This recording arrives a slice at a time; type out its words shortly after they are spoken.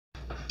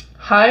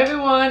Hi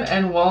everyone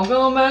and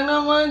welcome back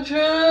to my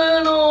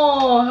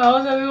channel.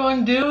 How's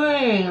everyone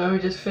doing? Let me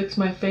just fix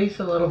my face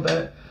a little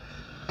bit.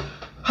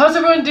 How's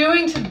everyone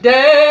doing?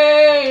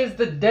 Today is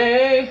the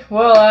day,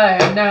 well, I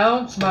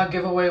announced my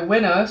giveaway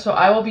winner, so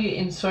I will be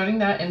inserting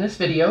that in this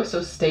video,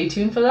 so stay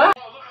tuned for that. Look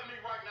at me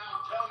right now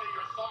and tell me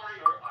you're sorry,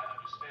 or I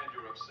understand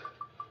you're upset.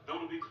 Though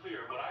to be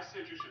clear, when I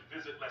said you should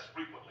visit less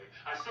frequently,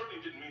 I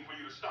certainly didn't mean for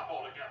you to stop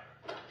altogether.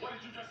 What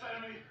did you just say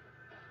to me?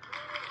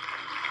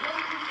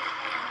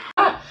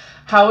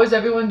 How is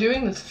everyone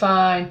doing? That's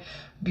fine.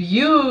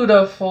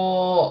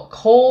 Beautiful.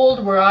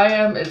 Cold where I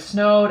am. It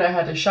snowed. I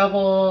had to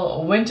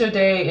shovel a winter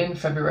day in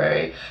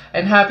February.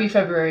 And happy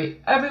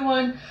February,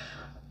 everyone.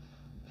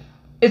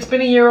 It's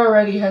been a year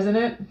already, hasn't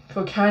it?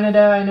 For Canada,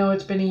 I know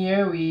it's been a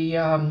year. We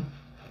have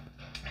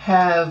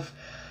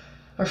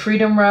a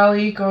freedom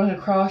rally going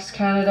across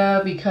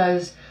Canada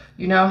because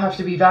you now have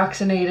to be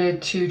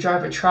vaccinated to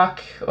drive a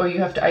truck, or you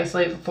have to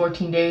isolate for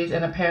 14 days,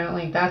 and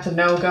apparently that's a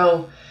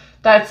no-go.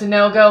 That's a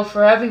no-go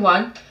for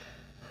everyone.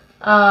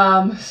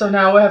 So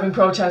now we're having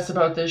protests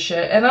about this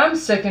shit, and I'm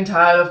sick and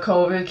tired of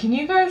COVID. Can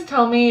you guys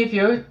tell me if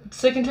you're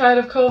sick and tired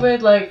of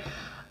COVID? Like,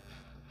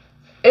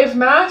 if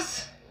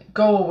masks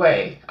go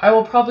away, I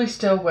will probably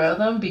still wear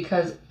them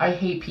because I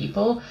hate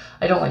people.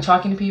 I don't like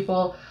talking to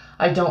people.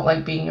 I don't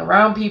like being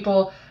around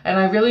people, and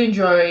I really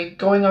enjoy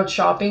going out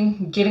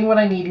shopping, getting what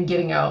I need, and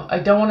getting out. I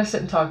don't want to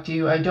sit and talk to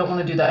you. I don't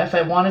want to do that. If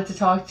I wanted to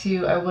talk to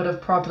you, I would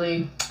have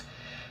probably,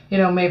 you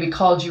know, maybe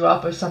called you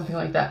up or something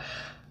like that.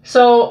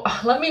 So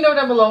let me know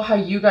down below how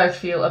you guys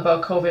feel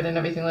about COVID and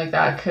everything like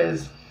that,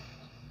 because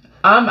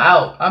I'm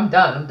out. I'm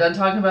done. I'm done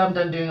talking about it. I'm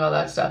done doing all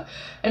that stuff.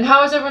 And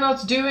how is everyone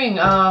else doing?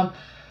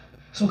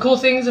 Some cool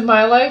things in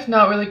my life,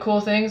 not really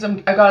cool things.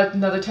 I got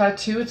another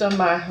tattoo. It's on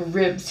my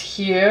ribs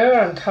here.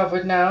 I'm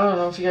covered now. I don't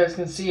know if you guys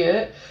can see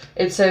it.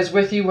 It says,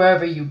 "With you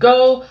wherever you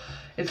go."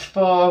 It's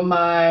for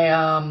my,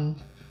 I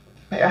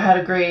had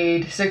a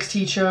grade 6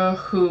 teacher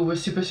who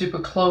was super, super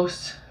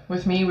close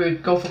with me. We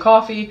would go for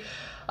coffee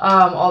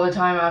all the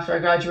time after I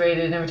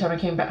graduated, and every time I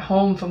came back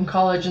home from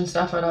college and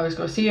stuff, I'd always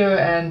go see her.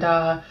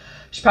 And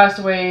she passed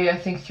away, I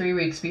think, 3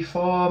 weeks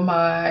before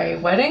my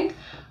wedding.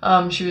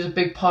 She was a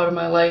big part of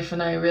my life,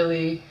 and I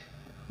really,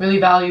 really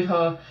valued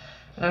her.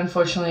 And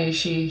unfortunately,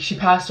 she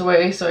passed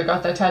away, so I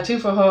got that tattoo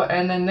for her.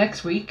 And then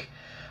next week,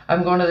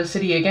 I'm going to the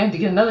city again to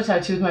get another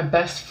tattoo with my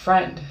best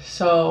friend.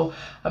 So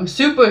I'm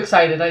super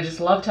excited. I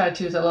just love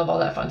tattoos. I love all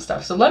that fun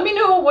stuff. So let me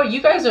know what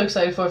you guys are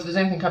excited for, if there's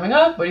anything coming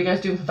up. What are you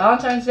guys doing for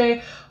Valentine's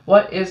Day?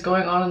 What is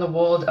going on in the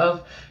world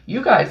of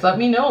you guys? Let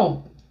me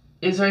know.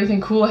 Is there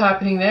anything cool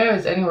happening there?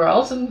 Is anywhere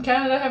else in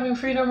Canada having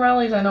freedom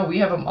rallies? I know we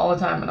have them all the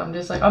time, and I'm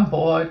just like, I'm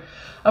bored.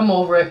 I'm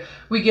over it.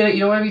 We get it.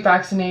 You don't want to be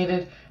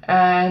vaccinated,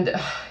 and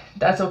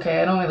that's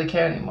okay. I don't really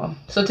care anymore.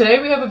 So today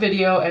we have a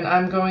video, and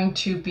I'm going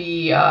to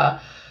be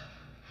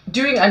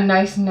doing a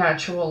nice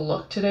natural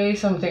look today.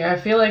 Something I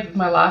feel like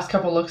my last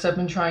couple looks I've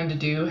been trying to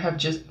do have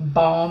just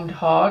bombed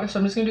hard. So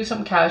I'm just going to do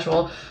something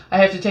casual. I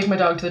have to take my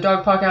dog to the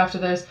dog park after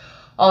this.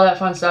 All that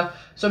fun stuff.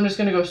 So I'm just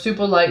going to go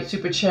super light,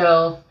 super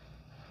chill.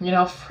 You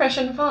know, fresh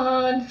and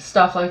fun,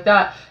 stuff like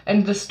that.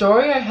 And the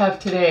story I have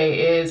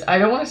today is, I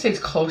don't want to say it's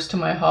close to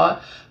my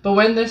heart, but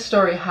when this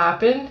story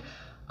happened,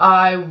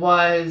 I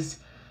was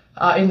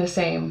in the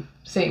same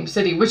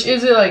city, which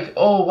is like,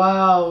 oh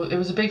wow, it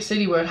was a big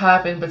city where it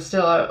happened, but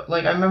still, I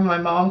remember my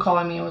mom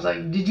calling me and was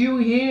like, did you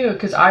hear?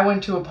 Because I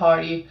went to a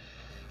party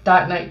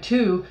that night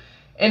too,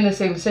 in the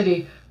same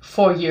city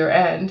for year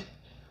end,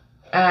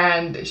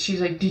 and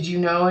she's like, did you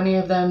know any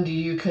of them? Do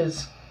you?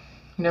 Because,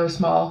 you know,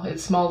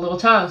 it's small little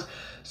towns.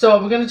 So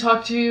I'm going to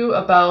talk to you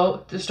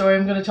about, the story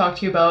I'm going to talk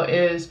to you about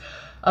is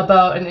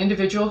about an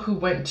individual who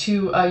went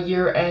to a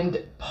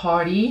year-end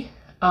party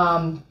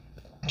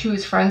to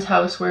his friend's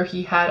house where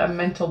he had a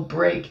mental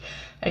break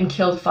and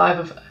killed 5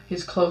 of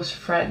his close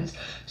friends.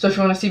 So if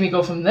you want to see me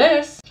go from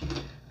this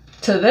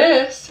to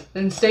this,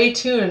 then stay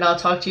tuned, and I'll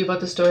talk to you about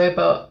the story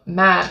about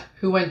Matt,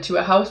 who went to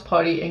a house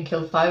party and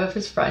killed 5 of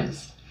his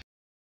friends.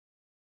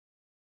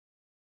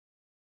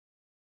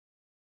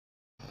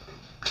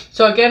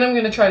 So again, I'm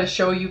going to try to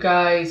show you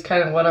guys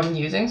kind of what I'm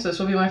using. So this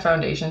will be my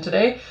foundation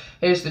today.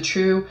 It is the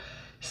True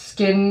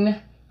Skin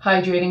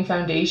Hydrating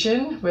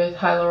Foundation with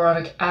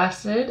hyaluronic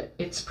acid.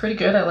 It's pretty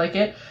good. I like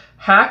it.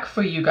 Hack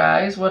for you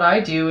guys. What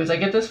I do is I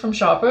get this from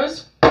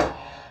Shoppers.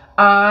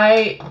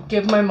 I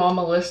give my mom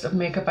a list of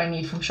makeup I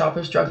need from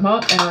Shoppers Drug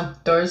Mart, and on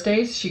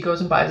Thursdays she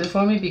goes and buys it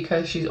for me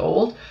because she's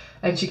old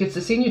and she gets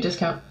the senior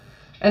discount.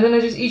 And then I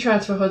just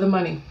e-transfer her the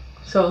money.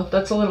 So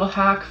that's a little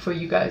hack for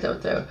you guys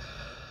out there.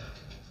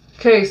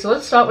 Okay, so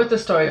let's start with the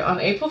story. On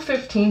April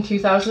 15,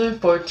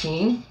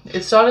 2014,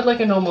 it started like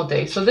a normal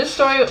day. So this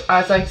story,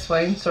 as I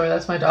explained, sorry,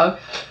 that's my dog,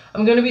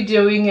 I'm going to be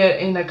doing it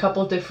in a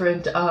couple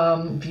different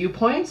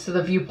viewpoints. So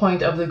the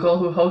viewpoint of the girl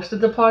who hosted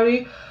the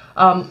party,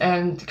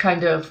 and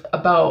kind of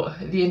about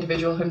the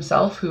individual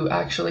himself who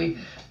actually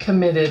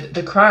committed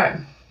the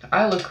crime.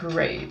 I look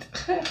great.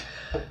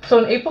 So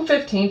on April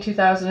 15,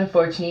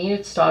 2014,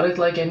 it started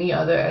like any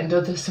other end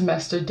of the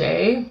semester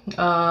day.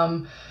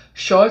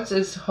 Shorts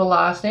is her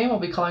last name. I'll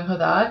be calling her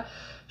that.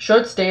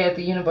 short stay at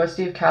the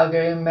University of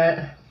Calgary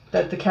meant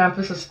that the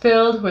campus was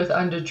filled with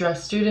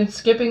underdressed students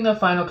skipping their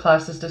final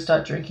classes to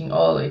start drinking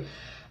early.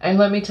 And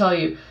let me tell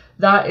you,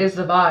 that is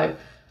the vibe.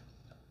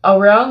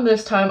 Around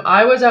this time,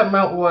 I was at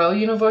Mount Royal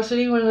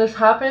University when this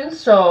happened,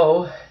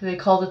 so they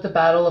called it the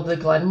Battle of the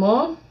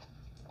Glenmore,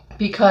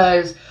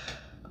 because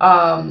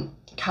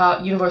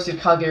University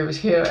of Calgary was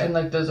here, and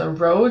like there's a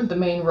road, the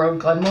main road,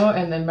 Glenmore,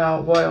 and then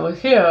Mount Royal was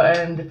here,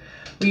 and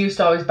we used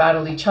to always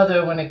battle each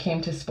other when it came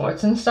to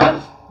sports and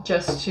stuff,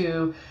 just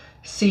to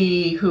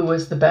see who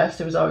was the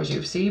best. It was always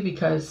UFC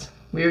because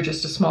we were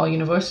just a small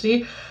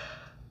university.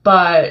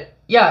 But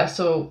yeah,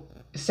 so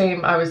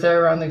same, I was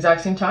there around the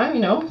exact same time,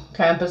 you know,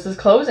 campus is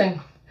closing.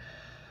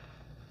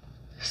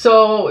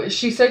 So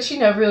she said she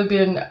never really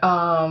been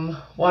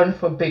one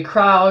for big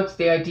crowds.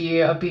 The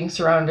idea of being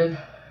surrounded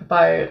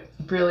by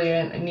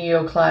brilliant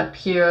neo-clad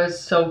peers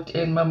soaked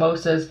in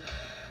mimosas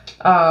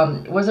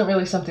wasn't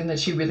really something that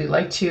she really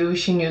liked to.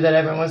 She knew that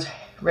everyone was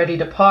ready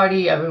to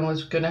party, everyone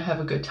was gonna have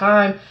a good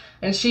time,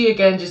 and she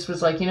again just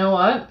was like, you know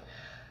what,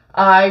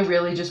 I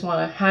really just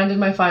want to hand in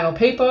my final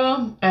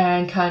paper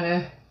and kind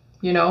of,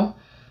 you know,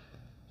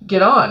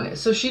 get on.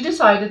 So she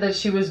decided that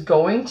she was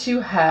going to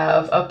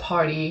have a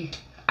party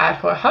at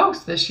her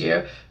house this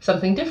year,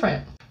 something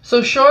different.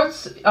 So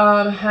Shorts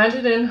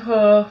handed in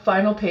her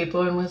final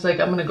paper and was like,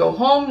 I'm gonna go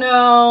home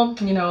now,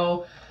 you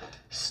know,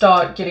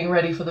 start getting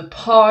ready for the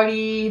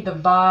party, the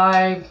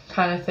vibe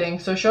kind of thing.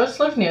 So Shorts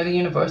lived near the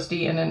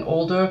university in an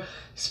older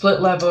split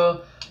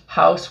level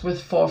house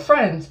with 4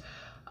 friends.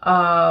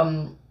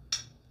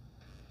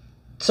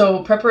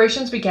 So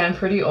preparations began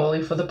pretty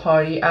early for the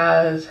party,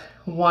 as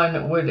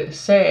one would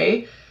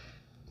say.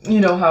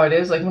 You know how it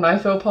is, like when I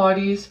throw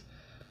parties,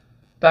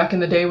 back in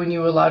the day when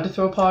you were allowed to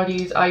throw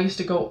parties, I used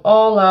to go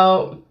all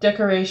out,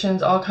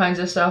 decorations, all kinds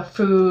of stuff,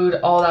 food,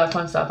 all that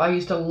fun stuff.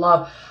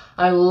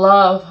 I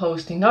love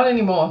hosting. Not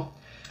anymore,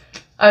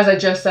 as I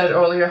just said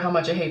earlier, how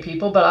much I hate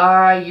people, but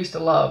I used to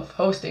love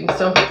hosting.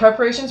 So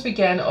preparations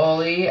began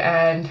early,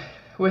 and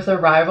with the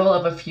arrival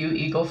of a few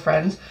Eagle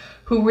friends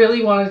who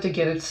really wanted to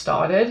get it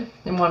started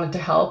and wanted to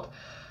help,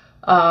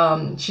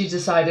 she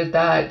decided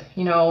that,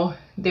 you know,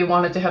 they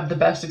wanted to have the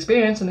best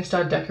experience, and they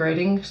started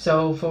decorating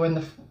so for when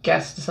the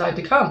guests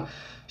decided to come.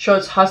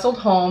 Shorts hustled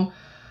home,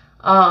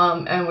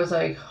 and was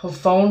like, her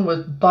phone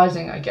was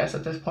buzzing, I guess,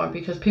 at this point,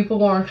 because people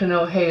wanted to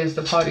know, hey, is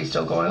the party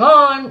still going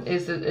on?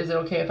 Is it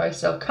okay if I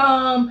still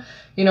come?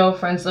 You know,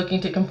 friends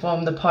looking to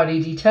confirm the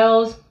party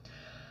details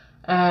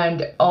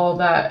and all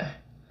that.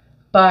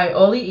 By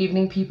early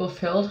evening, people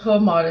filled her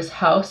modest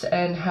house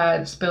and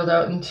had spilled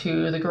out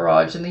into the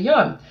garage and the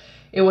yard.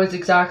 It was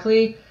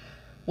exactly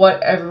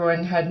what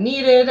everyone had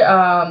needed,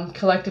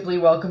 collectively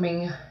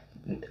welcoming.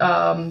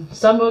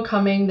 Some were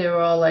coming, they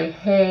were all like,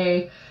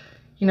 hey,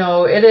 you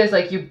know, it is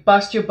like you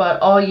bust your butt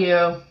all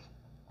year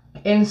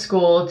in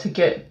school to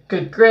get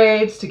good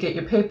grades, to get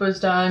your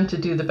papers done, to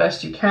do the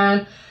best you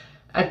can.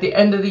 At the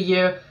end of the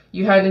year,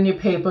 you hand in your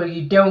paper,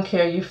 you don't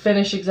care, you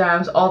finish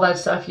exams, all that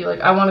stuff. You're like,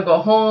 I want to go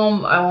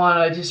home, I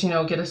want to just, you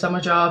know, get a summer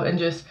job and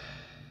just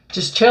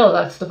chill.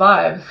 That's the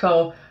vibe.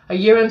 So a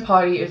year-end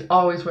party is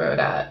always where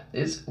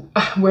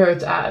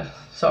it's at.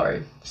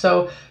 Sorry.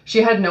 So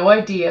she had no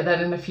idea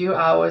that in a few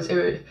hours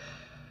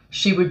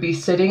she would be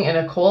sitting in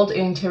a cold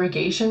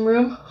interrogation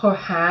room, her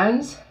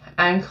hands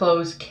and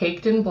clothes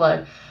caked in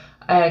blood,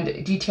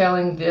 and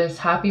detailing this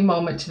happy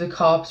moment to the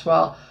cops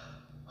while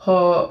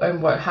her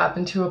and what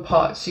happened to her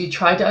pot. She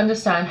tried to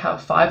understand how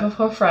 5 of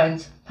her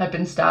friends had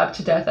been stabbed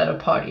to death at a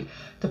party.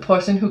 The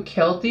person who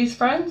killed these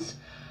friends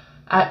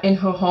in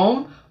her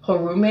home, her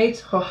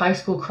roommates, her high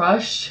school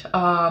crush,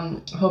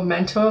 her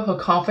mentor, her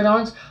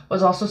confidant,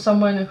 was also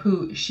someone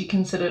who she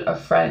considered a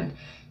friend.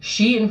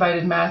 She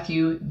invited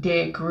Matthew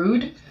de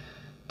Grood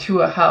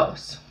to a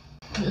house.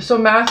 So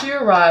Matthew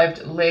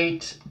arrived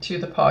late to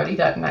the party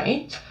that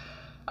night,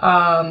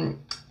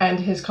 and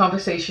his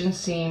conversation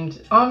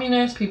seemed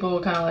ominous. People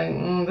were kind of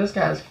like, this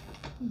guy's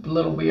a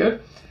little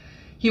weird.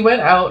 He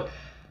went on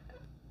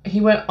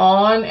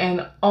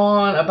and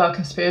on about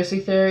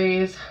conspiracy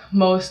theories.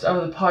 Most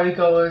of the party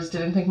goers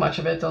didn't think much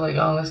of it. They're like,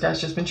 oh, this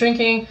guy's just been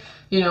drinking.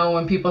 You know,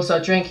 when people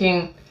start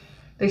drinking,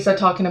 they start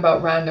talking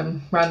about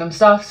random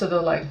stuff. So they're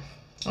like,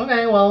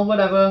 okay, well,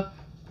 whatever.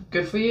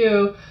 Good for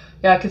you.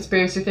 Yeah,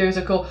 conspiracy theories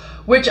are cool.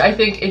 Which I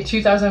think in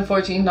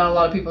 2014, not a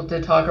lot of people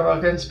did talk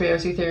about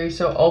conspiracy theories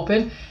so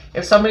open.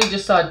 If somebody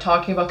just started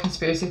talking about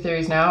conspiracy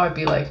theories now, I'd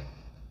be like,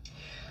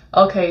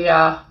 okay,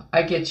 yeah,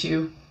 I get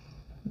you.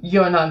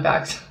 You're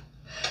non-vax.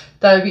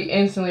 That would be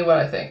instantly what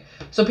I think.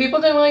 So people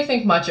didn't really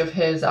think much of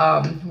his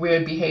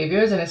weird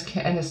behaviors and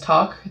his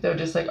talk. They were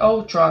just like,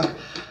 oh, drunk.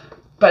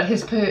 But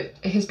his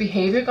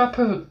behavior got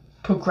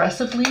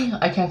progressively,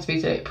 I can't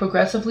speak today,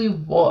 progressively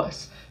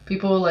worse.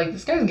 People were like,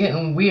 this guy's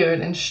getting weird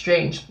and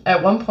strange.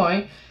 At one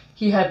point,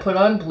 he had put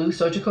on blue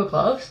surgical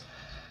gloves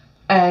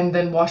and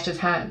then washed his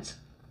hands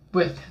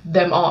with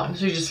them on.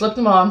 So he just slipped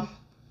them on,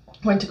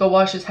 went to go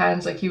wash his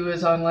hands like he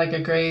was on like a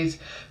Grey's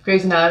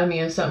Anatomy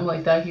or something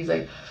like that. He's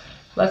like,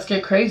 let's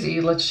get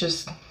crazy. Let's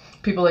just,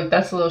 people like,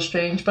 that's a little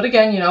strange. But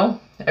again, you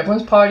know,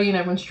 everyone's partying,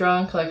 everyone's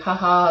drunk, like,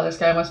 haha, this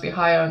guy must be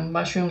high on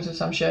mushrooms or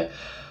some shit.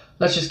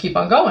 Let's just keep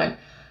on going.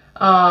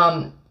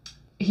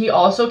 He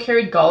also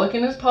carried garlic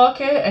in his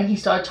pocket, and he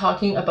started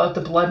talking about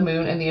the blood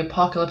moon and the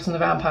apocalypse and the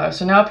vampires.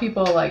 So now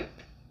people are like,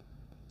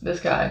 this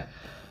guy,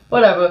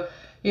 whatever,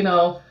 you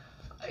know.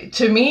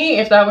 To me,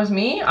 if that was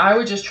me, I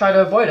would just try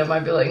to avoid him.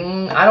 I'd be like,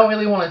 I don't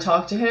really want to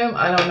talk to him.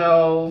 I don't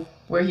know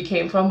where he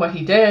came from, what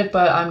he did,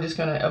 but I'm just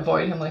going to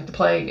avoid him like the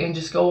plague and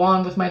just go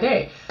on with my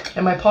day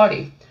and my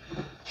party.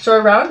 So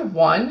around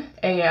 1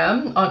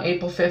 a.m. on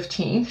April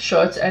 15th,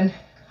 Shorts and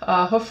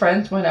her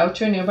friends went out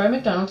to a nearby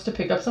McDonald's to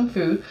pick up some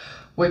food,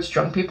 which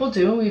drunk people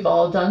do. We've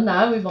all done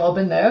that. We've all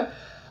been there.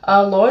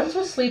 Lawrence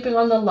was sleeping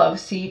on the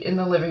love seat in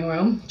the living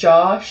room.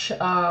 Josh,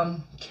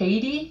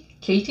 Katie,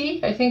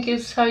 I think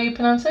is how you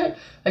pronounce it.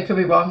 I could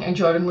be wrong. And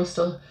Jordan was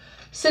still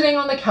sitting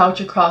on the couch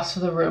across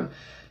from the room.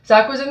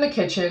 Zach was in the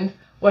kitchen.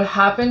 What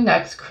happened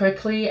next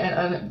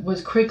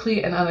was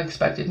quickly and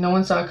unexpected. No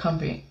one saw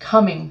it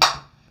coming.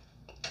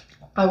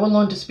 I will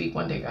learn to speak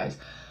one day, guys.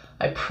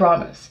 I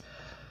promise.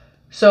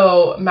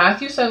 So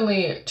Matthew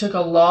suddenly took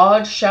a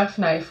large chef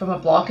knife from a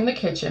block in the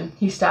kitchen.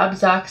 He stabbed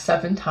Zach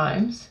 7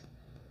 times,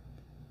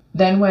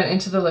 then went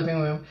into the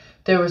living room.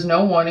 There was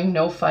no warning,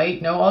 no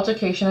fight, no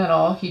altercation at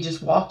all. He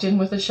just walked in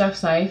with a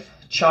chef's knife.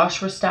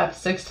 Josh was stabbed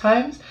 6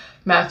 times.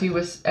 Matthew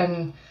was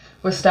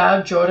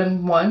stabbed,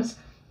 Jordan once,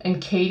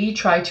 and Katie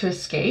tried to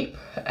escape,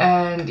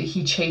 and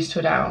he chased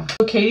her down.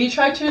 So Katie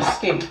tried to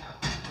escape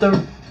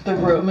the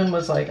room and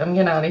was like, I'm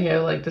getting out of here,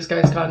 like, this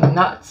guy's gone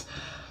nuts.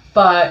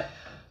 But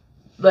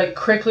like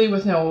quickly,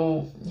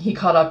 he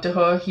caught up to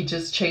her. He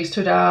just chased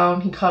her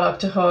down. He caught up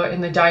to her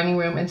in the dining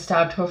room and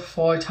stabbed her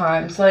 4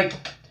 times. Like,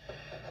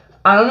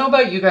 I don't know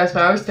about you guys,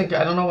 but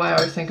I don't know why I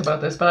always think about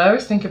this, but I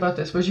always think about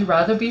this. Would you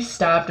rather be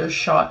stabbed or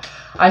shot?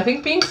 I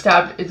think being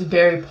stabbed is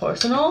very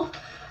personal,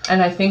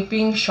 and I think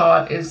being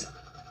shot is,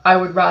 I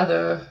would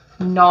rather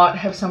not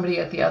have somebody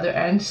at the other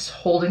end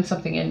holding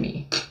something in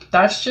me.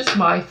 That's just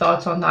my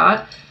thoughts on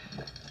that.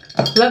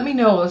 Let me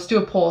know. Let's do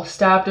a poll.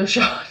 Stabbed or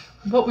shot?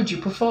 What would you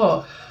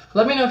prefer?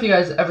 Let me know if you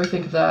guys ever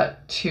think of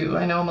that too.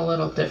 I know I'm a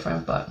little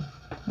different, but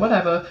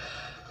whatever.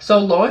 So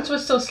Lawrence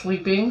was still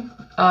sleeping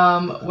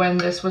when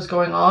this was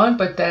going on,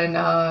 but then,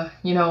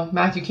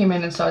 Matthew came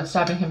in and started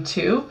stabbing him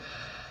too.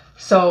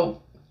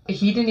 So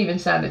he didn't even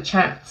stand a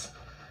chance.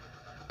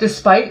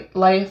 Despite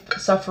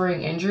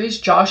life-suffering injuries,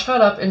 Josh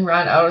got up and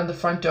ran out of the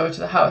front door to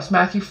the house.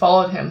 Matthew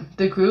followed him.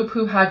 The group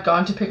who had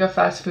gone to pick up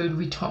fast food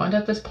returned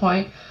at this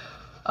point,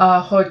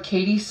 heard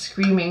Katie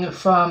screaming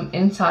from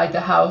inside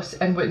the house,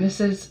 and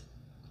witnessed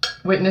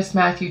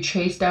Matthew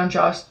chase down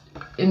Josh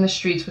in the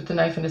streets with the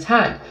knife in his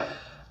hand.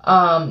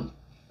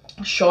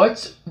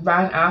 Shorts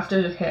ran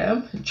after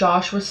him.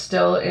 Josh was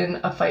still in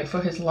a fight for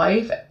his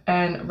life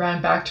and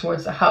ran back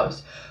towards the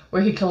house,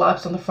 where he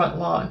collapsed on the front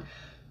lawn.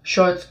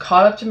 Shorts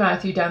caught up to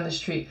Matthew down the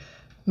street.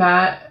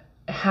 Matt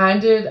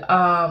handed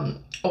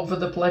over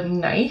the bloody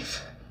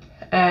knife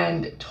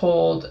and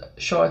told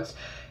Shorts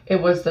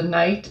it was the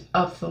night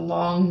of the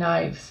long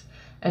knives,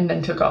 and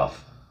then took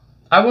off.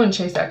 I wouldn't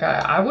chase that guy.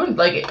 I wouldn't,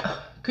 like,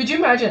 could you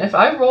imagine if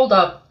I rolled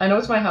up, I know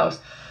it's my house,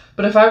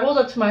 but if I rolled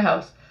up to my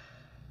house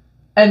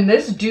and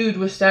this dude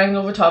was standing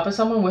over top of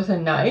someone with a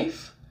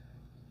knife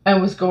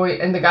and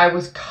the guy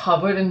was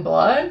covered in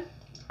blood,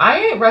 I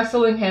ain't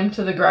wrestling him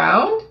to the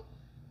ground.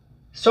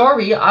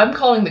 Sorry, I'm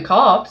calling the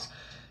cops.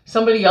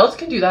 Somebody else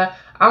can do that.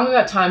 I don't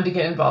got time to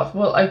get involved.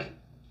 Well, like,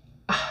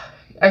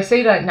 I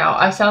say that now.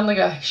 I sound like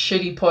a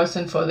shitty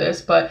person for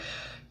this, but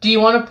do you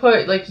want to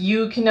put, like,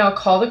 you can now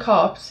call the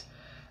cops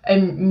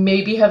and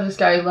maybe have this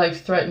guy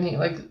life-threatening,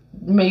 like,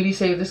 maybe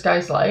save this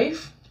guy's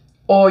life,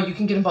 or you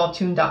can get involved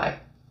too and die.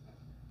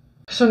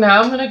 So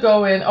now I'm going to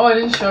go in. Oh, I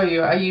didn't show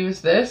you. I use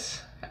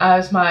this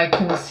as my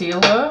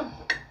concealer,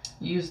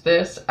 use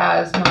this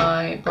as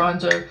my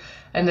bronzer,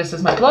 and this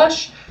is my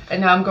blush.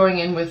 And now I'm going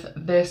in with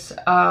this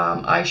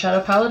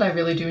eyeshadow palette. I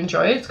really do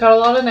enjoy it. It's got a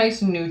lot of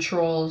nice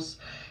neutrals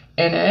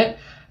in it.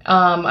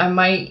 I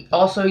might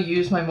also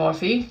use my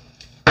Morphe.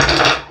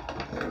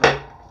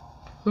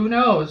 Who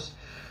knows?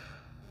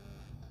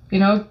 You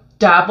know,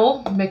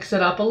 dabble, mix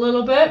it up a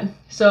little bit.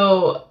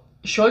 So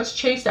Shorts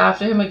chased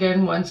after him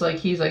again once, like,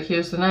 he's like,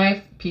 here's the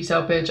knife, peace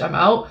out, bitch, I'm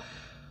out.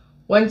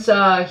 Once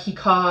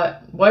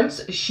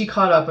she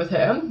caught up with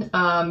him,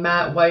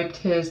 Matt wiped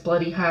his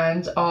bloody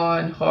hands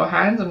on her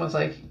hands and was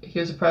like,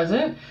 here's a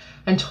present,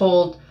 and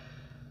told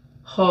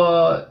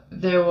her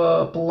they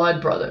were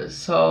blood brothers.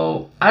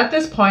 So at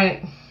this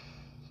point,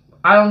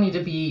 I don't need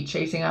to be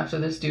chasing after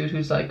this dude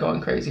who's like going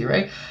crazy,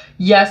 right?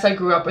 Yes, I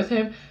grew up with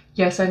him.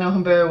 Yes, I know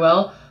him very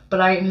well, but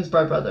I ain't his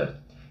blood brother.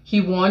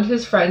 He warned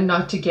his friend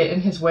not to get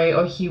in his way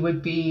or she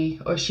would be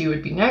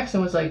next,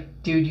 and was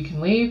like, dude, you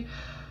can leave.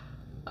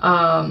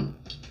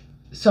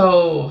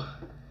 So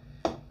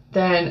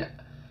then,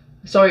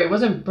 sorry, it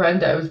wasn't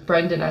Brenda, it was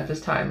Brendan at this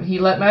time. He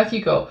let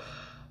Matthew go.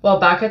 While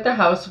back at the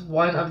house,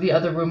 one of the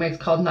other roommates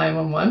called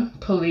 911.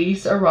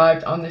 Police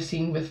arrived on the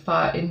scene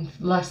in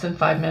less than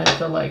 5 minutes.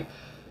 They're like,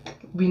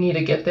 we need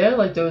to get there.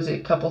 Like, there was a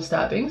couple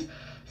stabbings.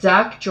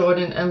 Zach,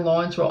 Jordan, and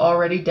Lawrence were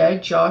already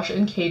dead. Josh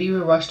and Katie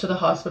were rushed to the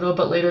hospital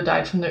but later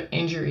died from their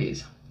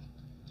injuries.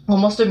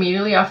 Almost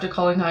immediately after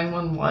calling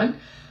 911,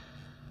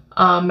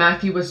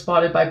 Matthew was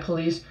spotted by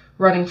police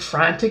running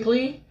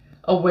frantically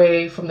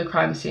away from the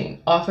crime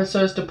scene.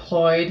 Officers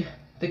deployed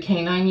the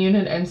canine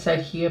unit and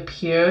said he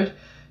appeared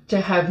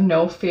to have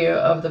no fear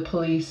of the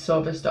police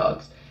service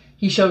dogs.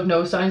 He showed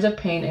no signs of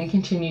pain and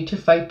continued to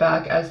fight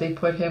back as they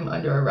put him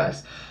under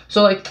arrest.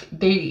 So like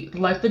they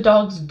let the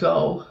dogs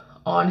go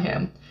on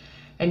him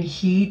and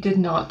he did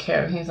not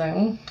care. He's like,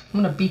 I'm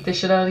gonna beat the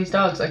shit out of these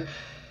dogs. Like,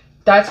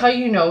 that's how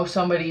you know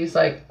somebody's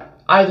like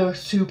either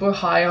super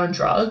high on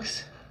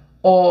drugs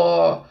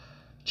or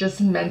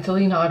just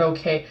mentally not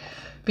okay.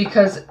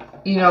 Because,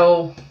 you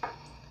know,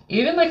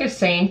 even like a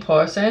sane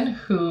person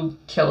who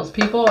kills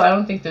people, I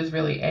don't think there's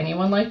really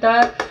anyone like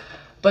that,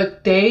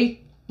 but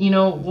they, you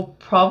know, will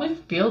probably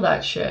feel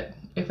that shit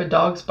if a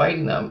dog's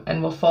biting them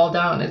and will fall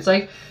down. It's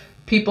like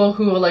people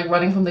who are like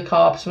running from the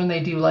cops when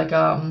they do like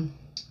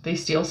they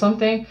steal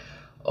something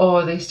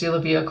or they steal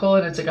a vehicle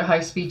and it's like a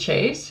high-speed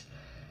chase.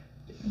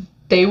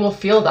 They will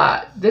feel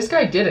that. This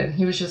guy didn't.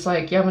 He was just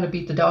like, yeah, I'm gonna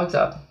beat the dogs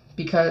up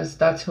because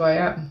that's who I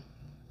am.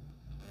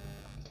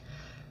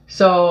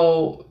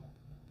 So,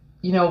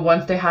 you know,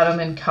 once they had him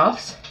in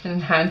cuffs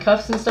and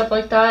handcuffs and stuff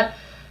like that,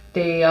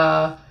 they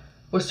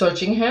were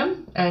searching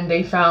him and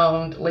they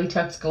found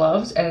latex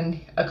gloves and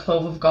a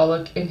clove of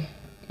garlic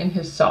in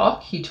his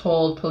sock. He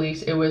told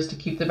police it was to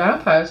keep the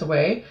vampires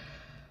away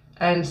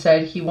and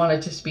said he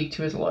wanted to speak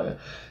to his lawyer.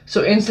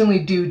 So instantly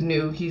dude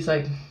knew. He's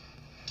like,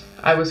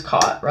 I was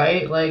caught,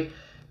 right? Like,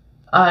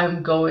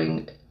 I'm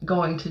going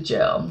to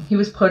jail. He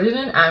was put in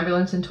an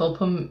ambulance and told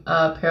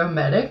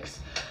paramedics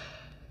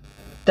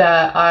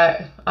that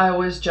I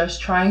was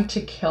just trying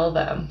to kill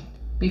them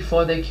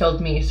before they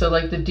killed me. So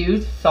like the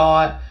dude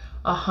thought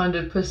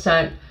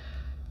 100%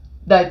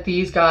 that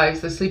these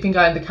guys, the sleeping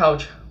guy on the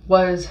couch,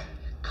 was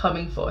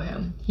coming for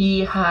him.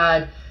 He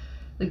had,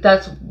 like,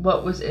 that's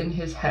what was in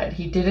his head.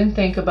 He didn't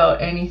think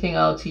about anything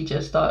else. He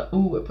just thought,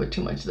 ooh, I put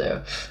too much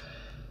there.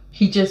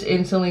 He just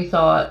instantly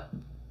thought,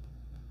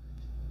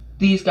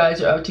 these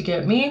guys are out to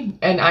get me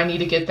and I need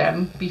to get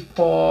them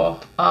before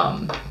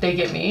they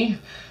get me.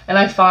 And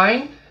I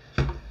find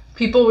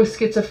people with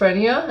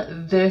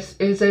schizophrenia, this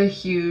is a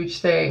huge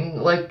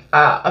thing. Like,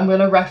 I'm going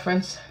to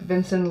reference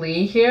Vincent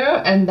Lee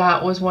here, and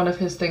that was one of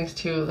his things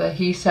too, that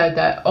he said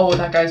that, oh,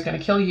 that guy's going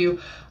to kill you,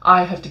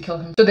 I have to kill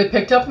him. So they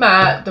picked up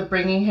Matt, they're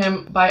bringing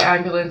him by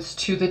ambulance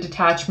to the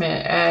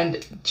detachment,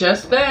 and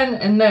just then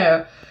and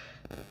there,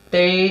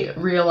 they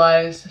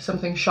realized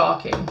something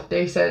shocking.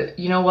 They said,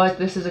 you know what,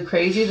 this is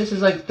this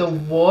is like the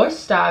worst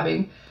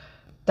stabbing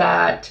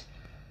that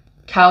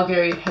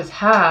Calgary has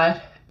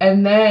had.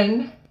 And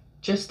then,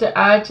 just to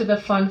add to the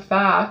fun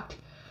fact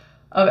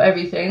of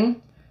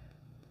everything,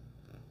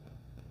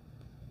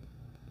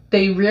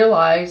 they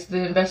realized,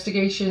 the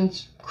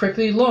investigations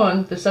quickly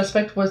learned, the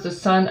suspect was the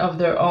son of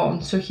their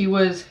own. So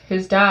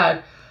his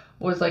dad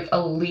was like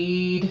a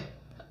lead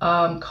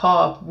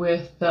cop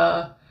with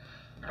the,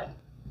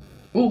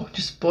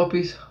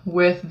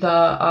 with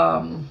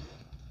the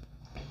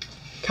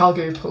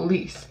Calgary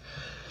police.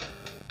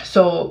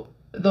 So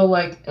they're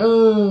like,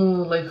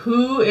 oh, like,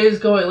 who is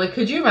going, like,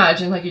 could you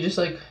imagine, like, you just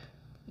like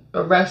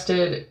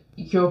arrested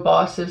your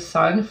boss's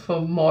son for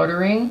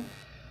murdering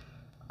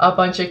a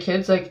bunch of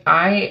kids? Like,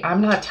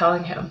 I'm not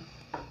telling him.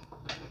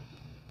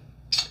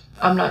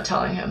 I'm not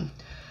telling him.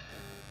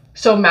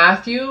 So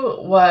Matthew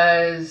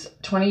was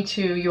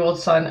 22-year-old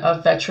son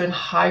of veteran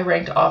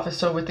high-ranked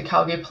officer with the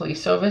Calgary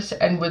Police Service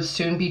and would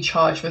soon be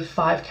charged with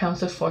 5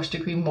 counts of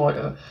first-degree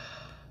murder.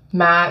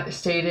 Matt's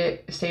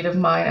state of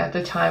mind at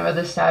the time of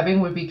the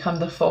stabbing would become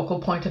the focal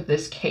point of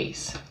this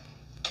case.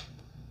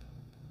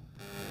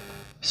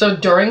 So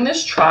during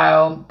this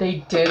trial,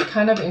 they did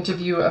kind of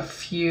interview a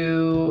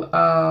few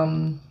a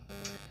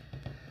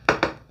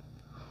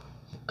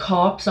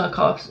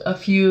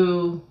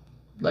few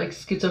like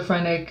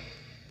schizophrenic,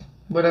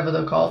 whatever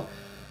they're called,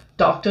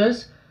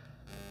 doctors.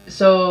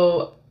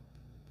 So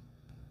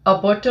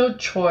Alberto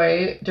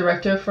Choi,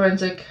 director of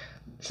forensic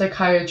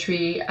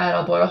psychiatry at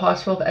Alberta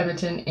Hospital of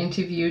Edmonton,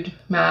 interviewed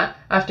Matt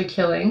after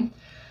killing.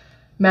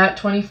 Matt,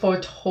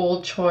 24,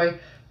 told Choi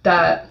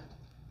that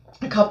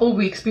a couple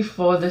weeks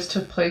before this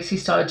took place, he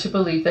started to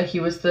believe that he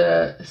was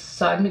the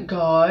sun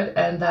god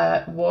and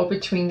that war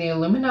between the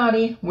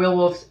Illuminati,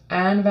 werewolves,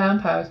 and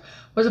vampires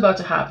was about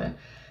to happen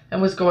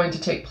and was going to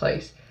take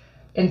place.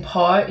 In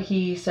part,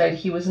 he said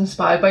he was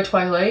inspired by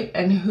Twilight,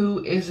 and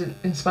who isn't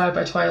inspired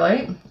by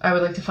Twilight? I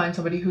would like to find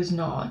somebody who's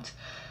not.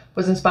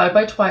 Was inspired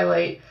by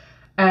Twilight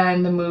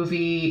and the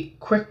movie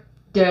Quick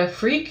de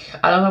Freak.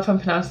 I don't know if I'm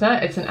pronouncing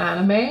that. It's an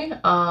anime,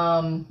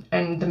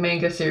 and the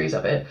manga series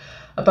of it,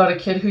 about a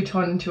kid who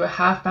turned into a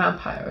half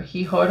vampire.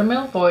 He heard a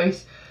male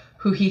voice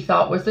who he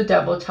thought was the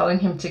devil telling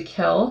him to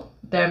kill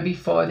them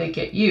before they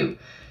get you.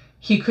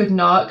 He could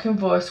not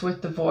converse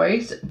with the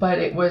voice, but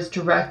it was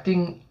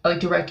directing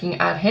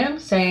at him,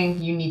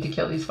 saying, you need to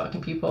kill these fucking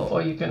people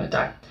or you're gonna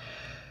die.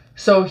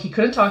 So he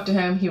couldn't talk to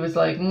him. He was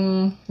like,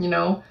 you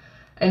know,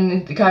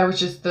 And the guy was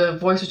just, the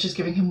voice was just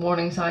giving him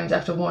warning signs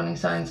after warning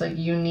signs, like,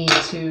 you need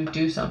to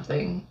do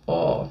something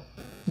or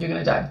you're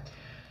gonna die.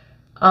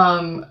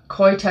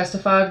 Coy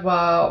testified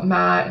while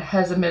Matt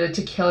has admitted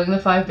to killing the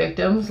 5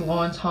 victims: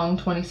 Lawrence Hong,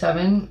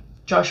 27,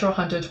 Joshua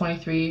Hunter,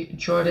 23,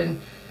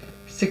 Jordan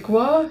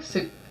Sikwa,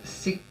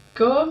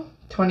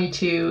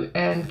 22,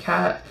 and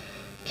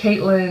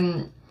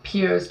Caitlin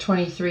Pierce,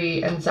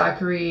 23, and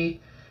Zachariah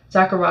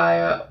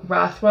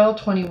Rathwell,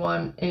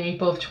 21, in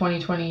April of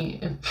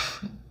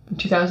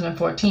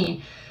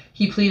 2014.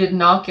 He pleaded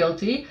not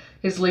guilty.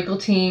 His legal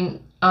team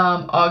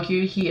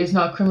argued he is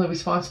not criminally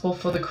responsible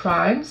for the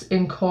crimes.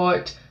 In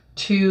court,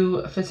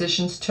 2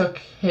 physicians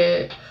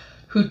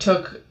who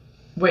took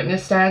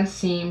witness stands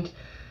seemed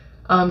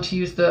to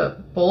use the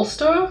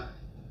bolster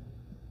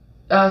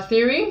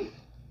theory.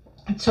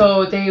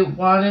 So they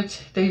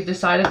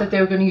decided that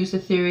they were going to use the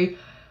theory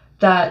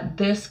that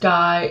this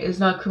guy is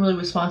not criminally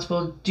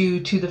responsible due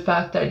to the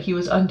fact that he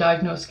was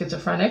undiagnosed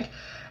schizophrenic.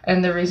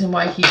 And the reason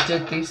why he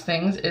did these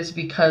things is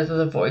because of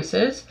the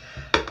voices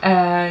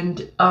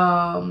and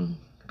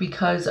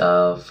because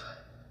of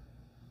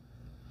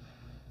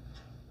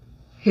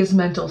his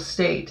mental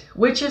state,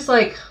 which is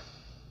like,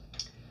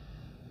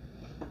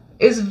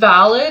 is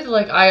valid.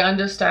 Like, I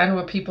understand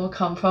where people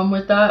come from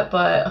with that,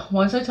 but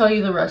once I tell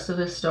you the rest of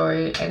this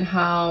story and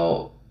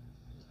how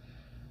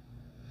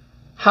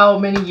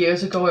many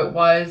years ago it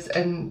was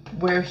and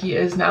where he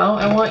is now,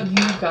 I want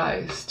you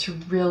guys to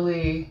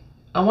really,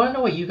 I want to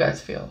know what you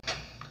guys feel.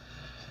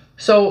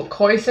 So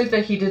Coy said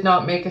that he did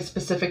not make a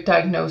specific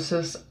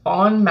diagnosis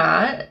on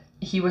Matt.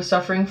 He was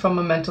suffering from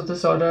a mental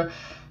disorder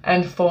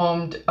and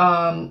formed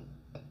the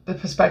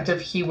perspective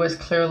he was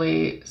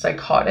clearly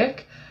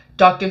psychotic.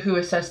 Doctor who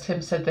assessed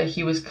him said that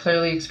he was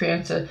clearly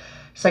experiencing a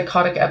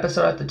psychotic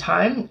episode at the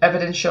time.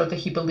 Evidence showed that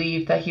he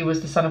believed that he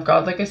was the son of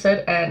God, like I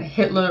said, and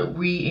Hitler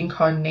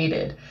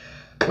reincarnated,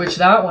 which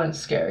that one's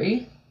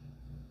scary.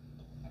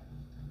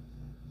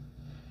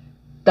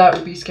 That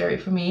would be scary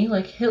for me.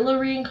 Like, Hitler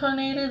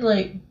reincarnated?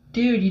 Like,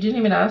 dude, you didn't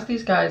even ask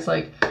these guys.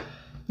 Like,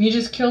 you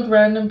just killed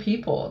random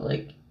people.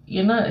 Like,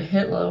 you're not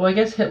Hitler. Well, I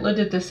guess Hitler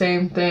did the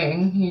same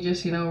thing. He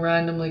just, you know,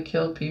 randomly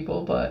killed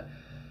people, but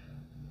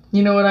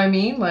you know what I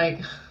mean?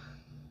 Like,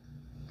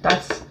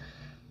 that's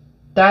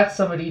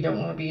somebody you don't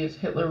want to be, is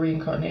Hitler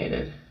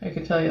reincarnated. I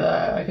can tell you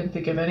that. I can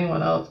think of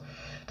anyone else.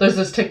 There's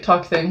this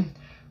TikTok thing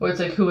where it's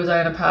like, who was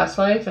I in a past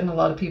life? And a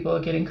lot of people are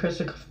getting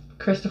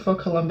Christopher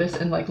Columbus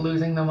and like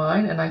losing their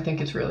mind, and I think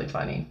it's really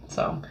funny.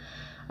 So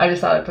I just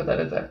thought I'd put that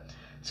in there.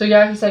 So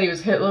yeah, he said he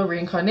was Hitler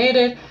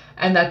reincarnated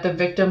and that the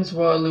victims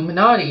were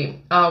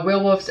Illuminati,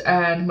 werewolves,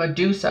 and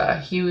Medusa.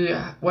 He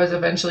was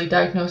eventually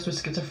diagnosed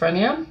with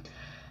schizophrenia.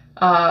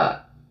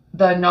 The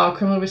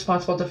non-criminally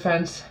responsible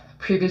defense,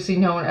 previously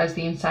known as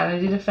the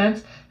insanity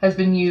defense, has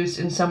been used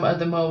in some of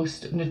the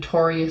most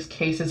notorious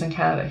cases in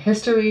Canada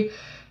history.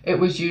 It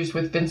was used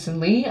with Vincent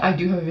Lee. I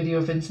do have a video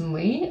of Vincent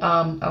Lee.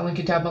 I'll link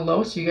it down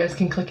below so you guys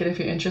can click it if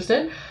you're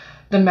interested.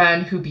 The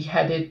man who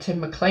beheaded Tim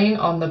Maclean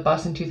on the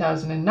bus in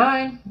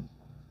 2009.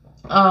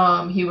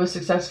 He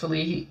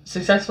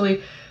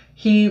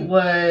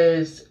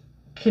was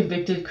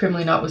convicted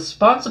criminally not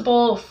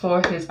responsible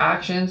for his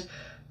actions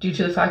due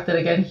to the fact that,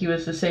 again, he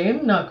was the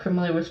same, not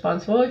criminally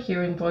responsible,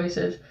 hearing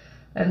voices,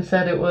 and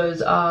said it was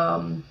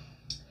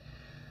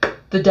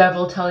the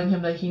devil telling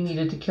him that he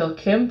needed to kill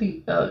Tim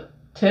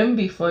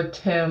before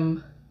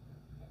Tim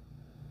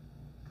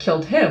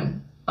killed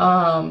him.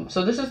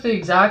 So this is the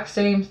exact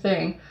same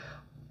thing,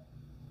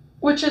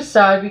 which is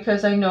sad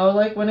because I know,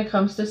 like, when it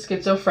comes to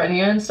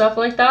schizophrenia and stuff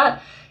like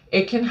that,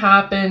 it can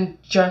happen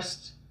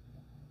just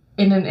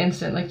in an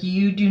instant. Like,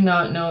 you do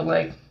not know,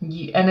 like,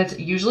 and it's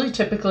usually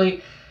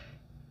typically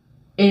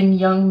in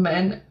young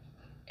men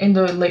in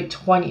their late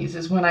 20s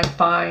is when I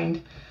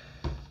find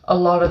a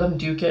lot of them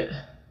do get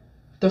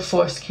the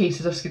first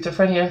cases of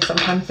schizophrenia.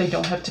 Sometimes they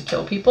don't have to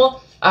kill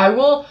people. I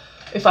will,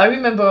 if I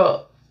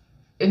remember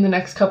in the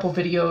next couple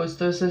videos,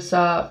 there's this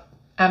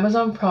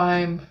Amazon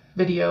Prime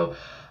video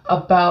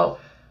about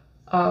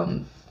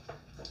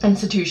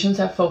institutions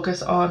that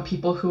focus on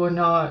people who are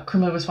not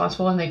criminally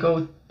responsible, and they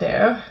go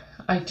there.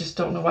 I just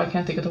don't know why I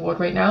can't think of the word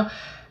right now.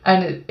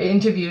 And it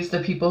interviews the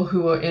people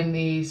who are in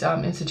these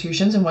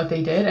institutions and what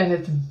they did, and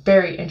it's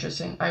very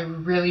interesting. I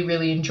really,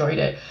 really enjoyed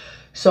it.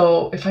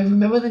 So if I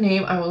remember the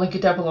name, I will link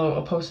it down below.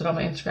 I'll post it on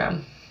my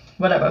Instagram.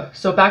 Whatever.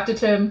 So back to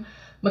Tim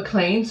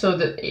Maclean. So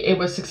that it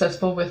was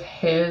successful with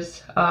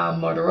his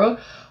murderer,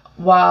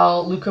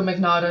 while Luca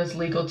Magnotta's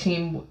legal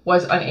team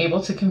was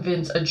unable to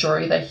convince a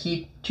jury that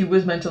he too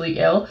was mentally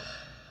ill,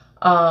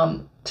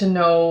 to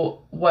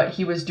know what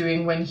he was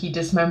doing when he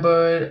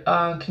dismembered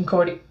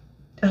Concordia.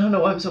 I don't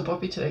know why I'm so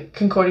poppy today.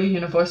 Concordia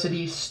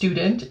University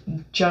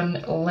student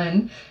Jun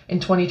Lin in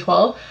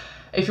 2012.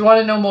 If you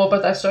want to know more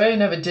about that story, I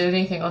never did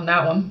anything on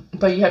that one,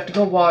 but you have to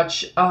go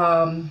watch,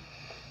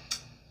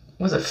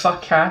 was it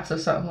Fuck Cats or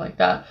something like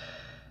that?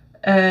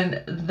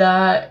 And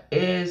that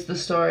is the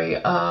story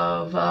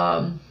of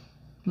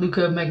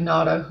Luca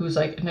Magnotta, who's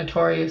like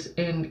notorious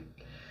in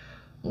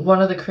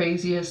one of the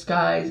craziest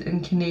guys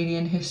in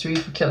Canadian history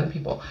for killing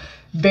people.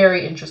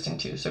 Very interesting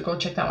too, so go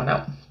check that one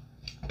out.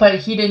 But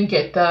he didn't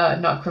get the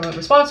not criminally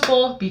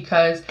responsible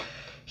because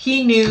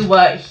he knew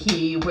what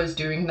he was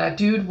doing. That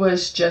dude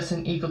was just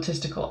an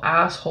egotistical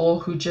asshole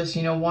who just,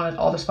 you know, wanted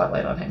all the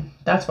spotlight on him.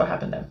 That's what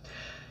happened then,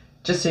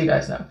 just so you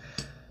guys know.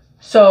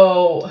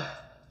 So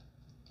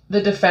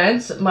the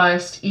defense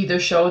must either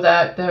show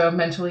that the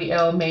mentally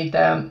ill made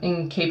them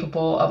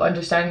incapable of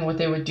understanding what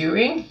they were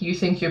doing. You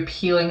think you're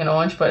peeling an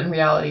orange, but in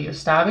reality you're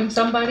stabbing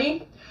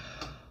somebody.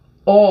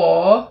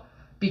 Or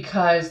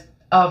because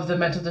of the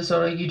mental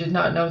disorder, you did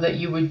not know that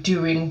you were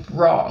doing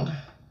wrong.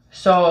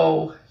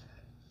 So,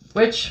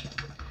 which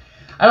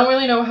I don't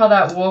really know how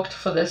that worked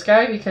for this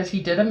guy, because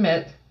he did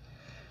admit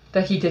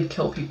that he did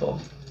kill people.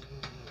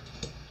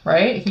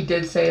 Right? He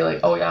did say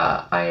like, oh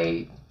yeah,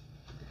 I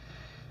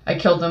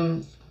killed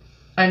them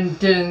and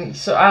didn't,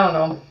 so I don't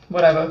know,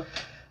 whatever.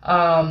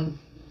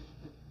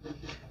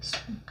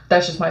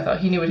 That's just my thought.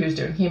 He knew what he was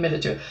doing. He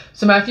admitted to it.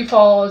 So Matthew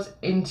falls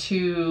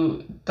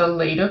into the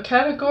later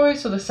category.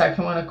 So the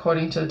second one,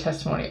 according to the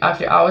testimony.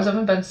 After hours of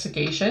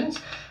investigations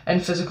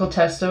and physical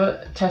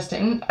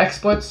testing,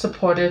 experts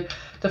supported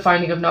the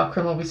finding of not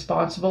criminally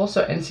responsible.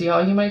 So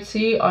NCR, you might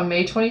see. On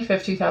May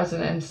 25th,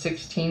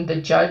 2016, the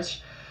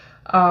judge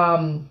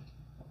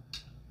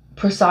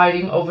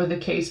presiding over the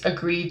case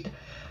agreed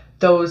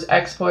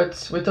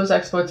with those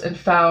experts and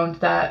found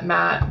that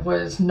Matt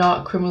was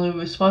not criminally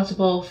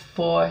responsible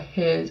for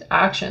his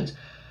actions.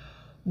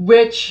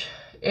 Which,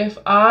 if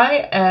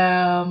I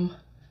am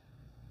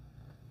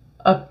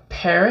a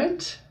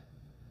parent,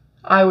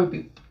 I would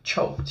be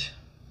choked.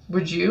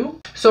 Would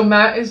you? So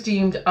Matt is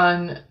deemed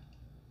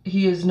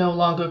he is no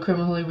longer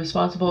criminally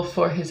responsible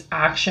for his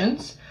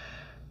actions.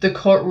 The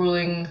Court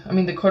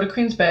of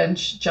Queen's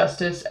Bench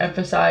Justice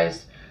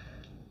emphasized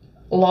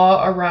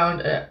law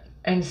around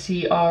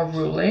NCR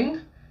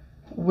ruling,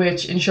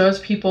 which ensures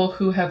people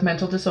who have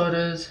mental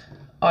disorders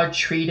are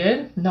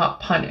treated, not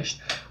punished.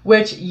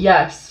 Which,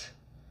 yes,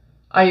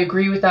 I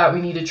agree with that.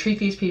 We need to treat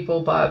these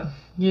people, but,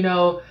 you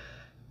know,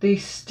 they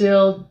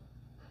still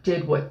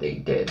did what they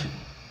did.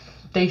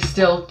 They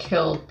still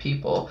killed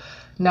people.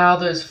 Now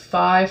there's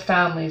 5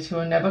 families who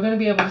are never going to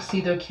be able to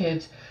see their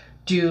kids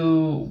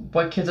do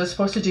what kids are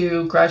supposed to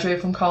do, graduate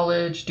from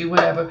college, do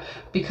whatever,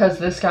 because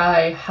this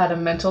guy had a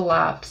mental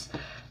lapse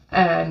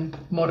and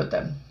murdered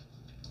them.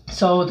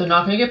 So they're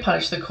not going to get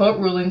punished. The court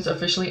rulings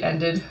officially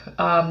ended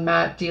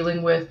Matt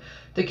dealing with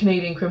the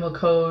Canadian Criminal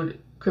Code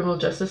criminal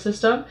justice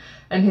system,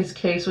 and his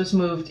case was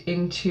moved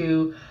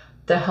into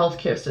the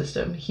healthcare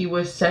system. He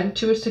was sent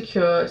to a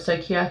secure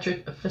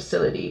psychiatric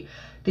facility.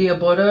 The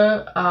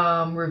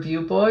Alberta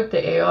Review Board,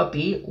 the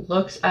ARB,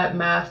 looks at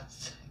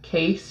Matt's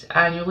case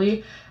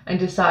annually and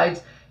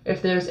decides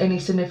if there's any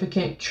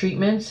significant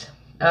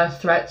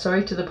threat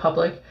to the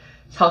public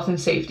health and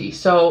safety.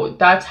 So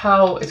that's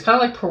how, it's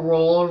kind of like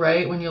parole,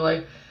 right? When you're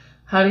like,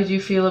 how did you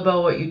feel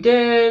about what you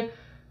did?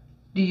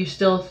 Do you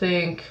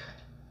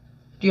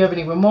have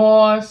any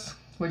remorse?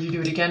 Would you do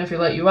it again if they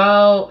let you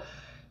out?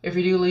 If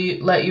you do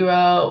let you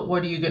out,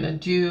 what are you gonna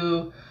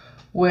do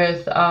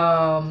with,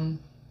 are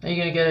you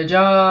gonna get a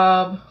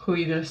job? Who are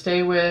you gonna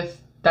stay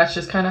with? That's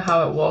just kind of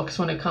how it works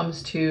when it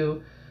comes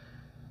to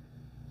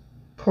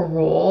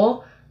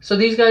parole. So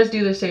these guys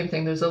do the same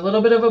thing. There's a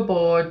little bit of a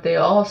board. They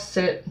all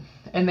sit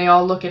and they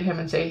all look at him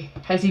and say,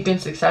 has he been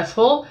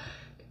successful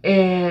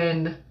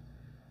in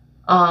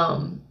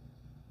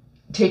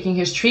taking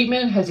his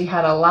treatment? Has he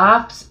had a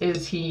lapse?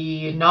 Is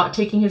he not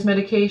taking his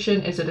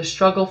medication? Is it a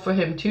struggle for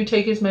him to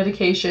take his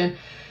medication?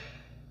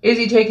 Is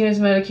he taking his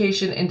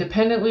medication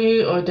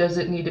independently, or does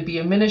it need to be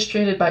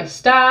administered by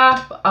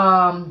staff?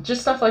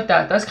 Just stuff like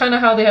that. That's kind of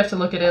how they have to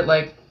look at it.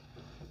 Like,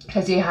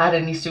 has he had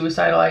any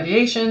suicidal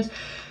ideations?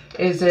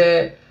 Is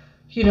it,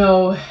 you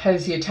know,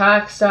 has he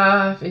attacked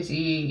staff? Is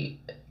he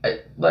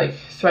like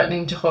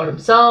threatening to hurt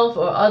himself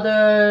or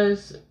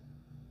others?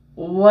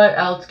 What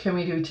else can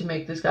we do to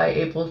make this guy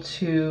able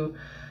to,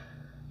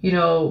 you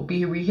know,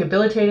 be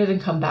rehabilitated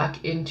and come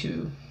back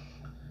into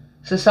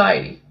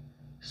society?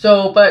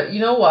 So, but you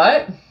know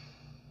what?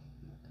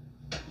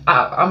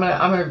 I'm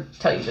gonna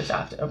tell you this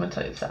after. I'm not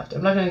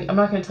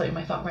gonna tell you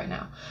my thought right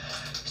now.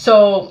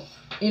 So,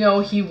 you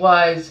know,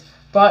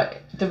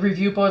 but the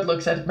review board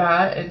looks at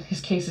Matt and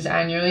his cases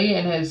annually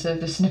and is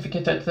the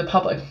significant threat to the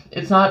public.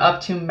 It's not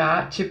up to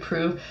Matt to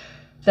prove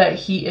that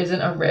he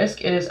isn't a risk.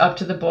 It is up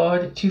to the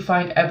board to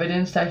find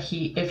evidence that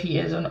if he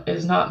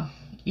is not.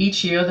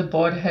 Each year, the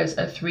board has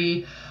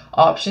 3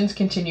 options: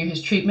 continue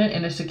his treatment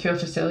in a secure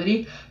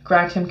facility,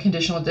 grant him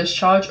conditional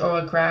discharge,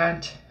 or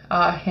grant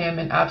him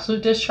an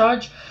absolute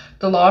discharge.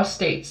 The law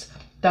states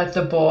that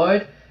the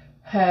board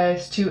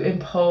has to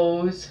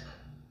impose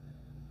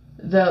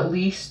the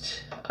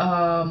least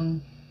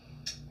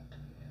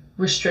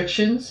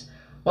restrictions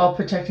while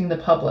protecting the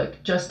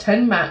public. Just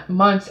 10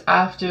 months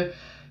after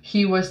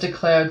he was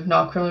declared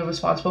not criminally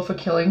responsible for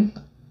killing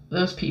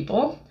those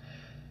people,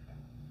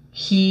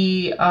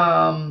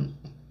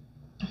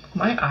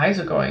 my eyes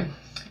are going.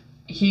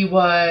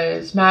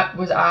 Matt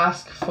was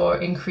asked for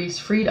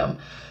increased freedom.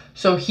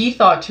 So he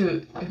thought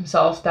to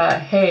himself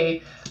that,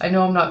 hey, I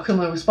know I'm not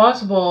criminally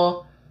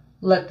responsible,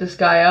 let this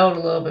guy out a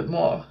little bit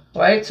more,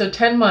 right? So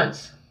 10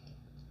 months.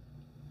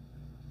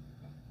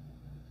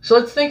 So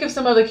let's think of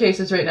some other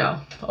cases right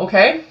now,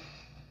 okay?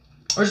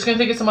 We're just going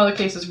to think of some other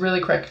cases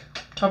really quick,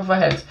 top of our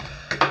heads.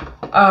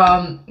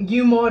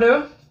 You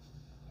murder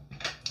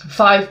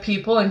 5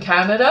 people in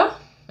Canada,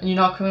 and you're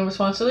not criminally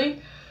responsible,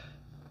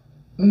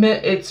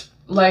 it's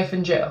life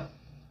in jail.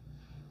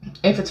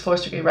 If it's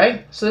 4th degree,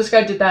 right? So this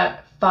guy did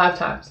that 5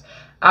 times.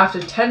 After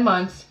 10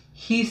 months,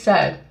 he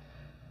said,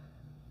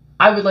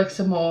 I would like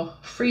some more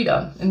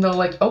freedom. And they're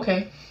like,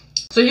 okay.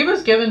 So he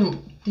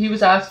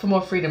was asked for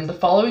more freedom. The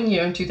following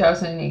year, in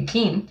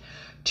 2018,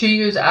 2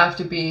 years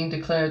after being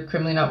declared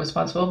criminally not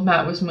responsible,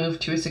 Matt was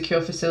moved to a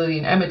secure facility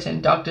in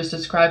Edmonton. Doctors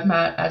described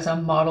Matt as a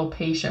model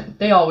patient.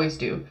 They always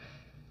do.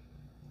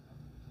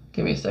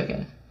 Give me a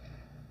second.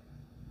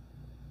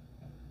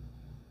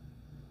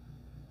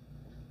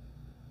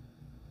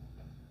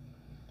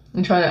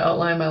 I'm trying to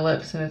outline my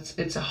lips, and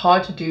it's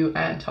hard to do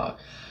and talk.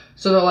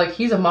 So they're like,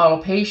 he's a model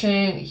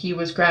patient. He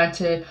was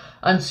granted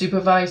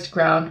unsupervised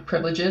ground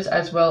privileges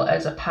as well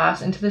as a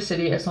pass into the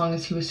city as long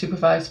as he was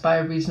supervised by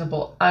a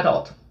reasonable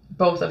adult.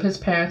 Both of his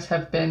parents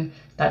have been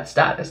that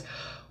status,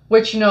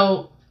 which, you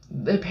know,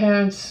 the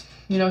parents,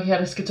 you know, he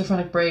had a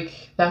schizophrenic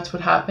break. That's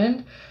what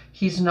happened.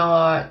 He's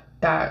not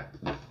that,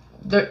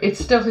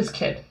 it's still his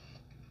kid.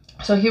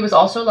 So he was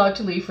also allowed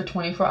to leave for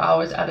 24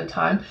 hours at a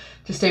time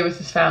to stay with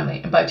his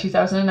family. And by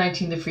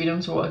 2019, the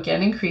freedoms were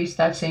again increased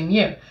that same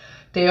year.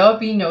 They all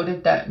be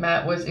noted that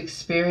Matt was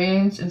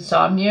experienced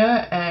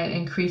insomnia and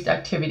increased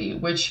activity,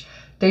 which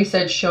they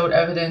said showed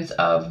evidence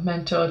of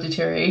mental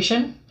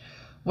deterioration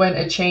when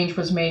a change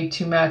was made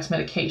to Matt's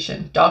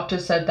medication.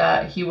 Doctors said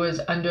that he was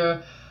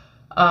under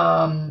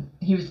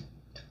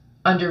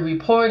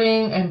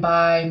reporting and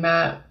by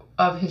Matt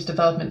of his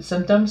development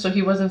symptoms, so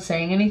he wasn't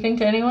saying anything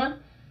to anyone.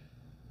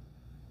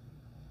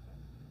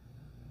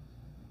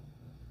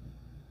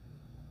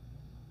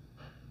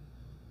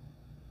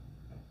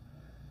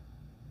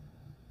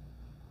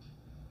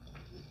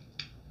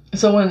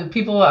 So when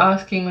people were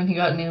asking when he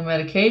got new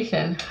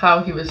medication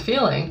how he was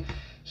feeling,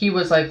 he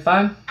was like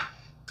fine,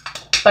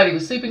 but he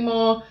was sleeping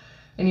more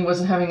and he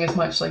wasn't having as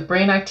much like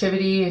brain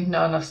activity and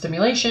not enough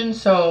stimulation.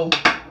 So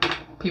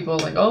people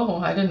were like,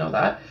 oh, I didn't know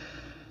that.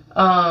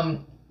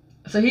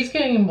 So he's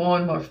getting more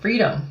and more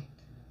freedom.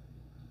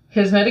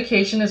 His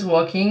medication is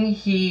working.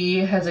 He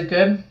has a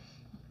good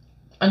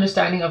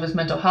understanding of his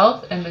mental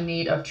health and the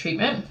need of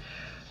treatment.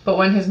 But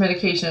when his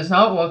medication is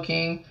not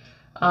working,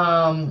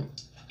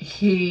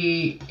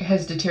 he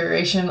has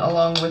deterioration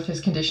along with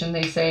his condition.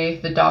 They say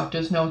the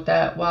doctors note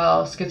that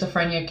while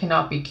schizophrenia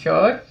cannot be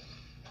cured,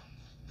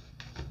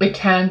 it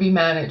can be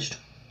managed,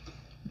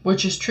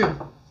 which is true.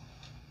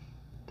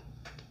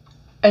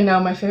 And now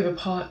my favorite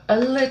part, a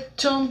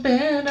little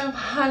bit of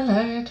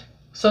highlight.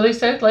 So they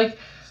said, like,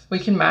 we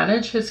can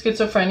manage his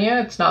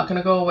schizophrenia. It's not going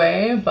to go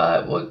away,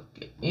 but we're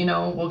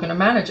going to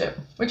manage it,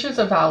 which is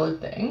a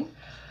valid thing.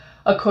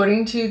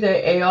 According to the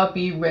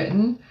ARB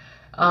written,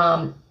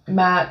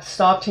 Matt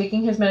stopped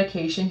taking his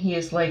medication. He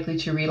is likely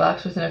to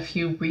relapse within a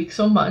few weeks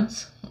or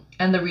months,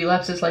 and the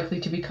relapse is likely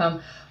to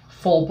become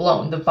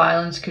full-blown. The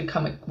violence could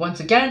come once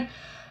again,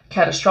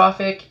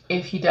 catastrophic,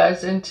 if he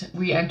doesn't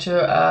re-enter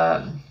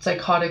a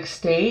psychotic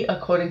state.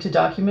 According to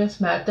documents,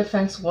 Matt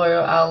defense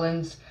lawyer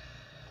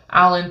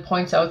Allen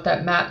points out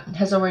that Matt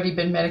has already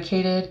been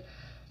medicated.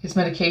 His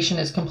medication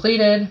is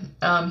completed.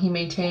 He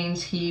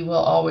maintains he will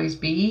always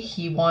be.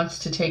 He wants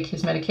to take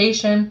his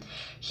medication.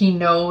 He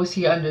knows,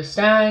 he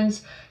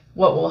understands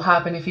what will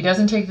happen if he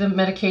doesn't take the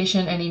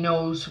medication, and he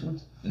knows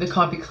the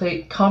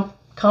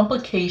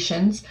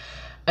complications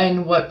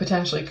and what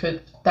potentially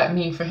could that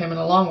mean for him in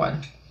the long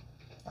run.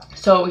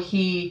 So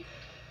he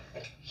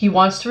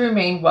wants to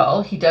remain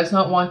well. He does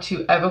not want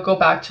to ever go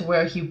back to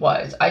where he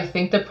was. I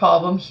think the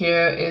problem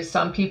here is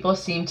some people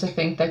seem to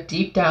think that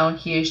deep down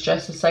he is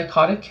just a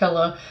psychotic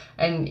killer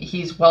and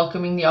he's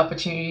welcoming the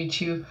opportunity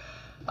to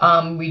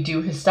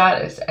redo his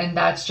status, and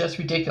that's just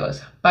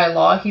ridiculous. By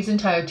law, he's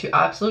entitled to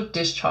absolute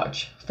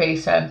discharge. Faye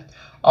said,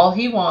 all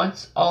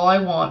I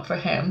want for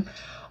him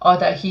are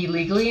that he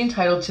legally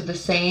entitled to the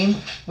same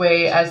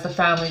way as the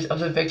families of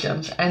the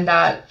victims, and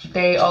that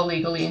they are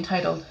legally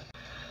entitled.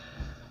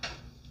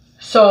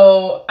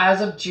 So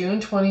as of June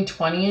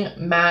 2020,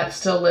 Matt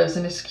still lives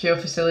in a secure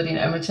facility in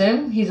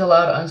Edmonton. He's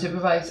allowed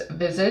unsupervised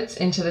visits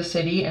into the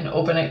city and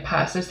overnight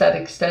passes that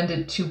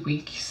extended 2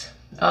 weeks,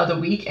 the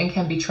week, and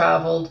can be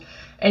traveled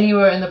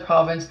anywhere in the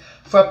province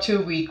for up to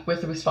a week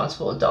with a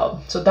responsible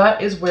adult. So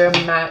that is where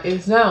Matt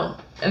is now.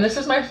 And this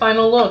is my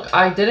final look.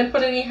 I didn't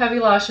put any heavy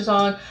lashes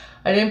on.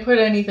 I didn't put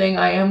anything.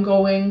 I am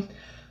going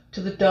to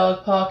the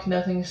dog park.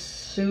 Nothing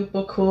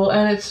super cool.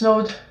 And it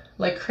snowed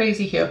like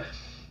crazy here.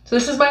 So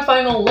this is my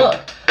final look.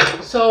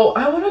 So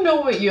I want to know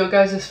what your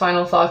guys'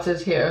 final thoughts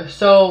is here.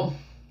 So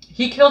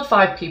he killed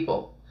 5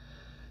 people.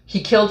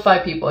 He killed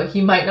 5 people.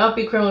 He might not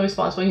be criminally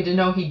responsible. He didn't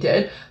know he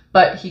did,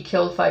 but he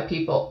killed 5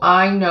 people.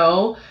 I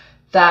know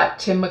that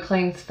Tim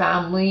Maclean's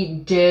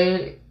family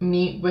did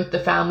meet with the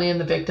family and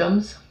the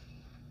victims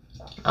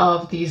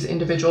of these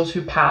individuals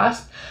who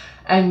passed,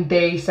 and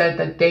they said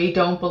that they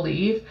don't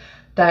believe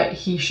that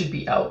he should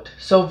be out.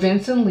 So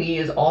Vincent Lee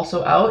is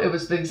also out. It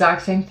was the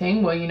exact same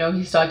thing where, you know,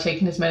 he started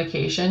taking his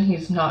medication.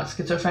 He's not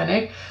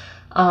schizophrenic.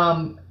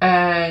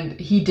 And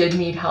he did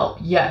need help.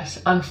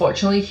 Yes,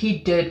 unfortunately, he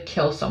did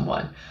kill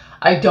someone.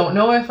 I don't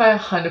know if I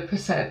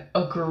 100%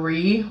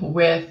 agree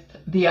with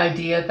the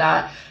idea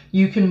that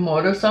you can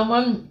murder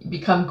someone,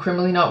 become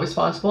criminally not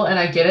responsible, and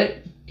I get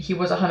it. He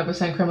was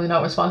 100% criminally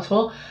not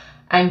responsible,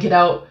 and get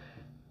out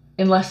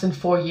in less than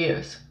 4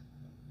 years.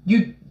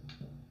 You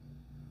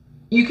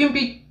can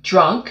be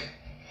drunk,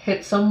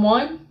 hit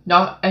someone,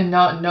 not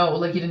know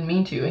like you didn't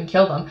mean to, and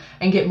kill them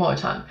and get more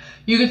time.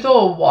 You could throw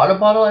a water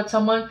bottle at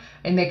someone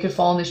and they could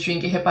fall in the street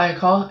and get hit by a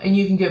car, and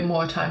you can get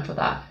more time for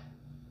that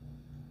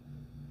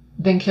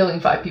than killing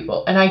 5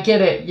 people. And I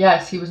get it.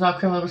 Yes, he was not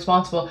criminally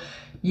responsible.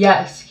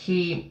 Yes,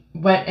 he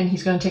went and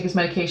he's going to take his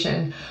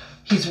medication.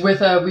 He's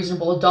with a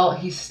reasonable adult.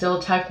 He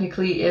still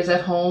technically is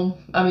at home.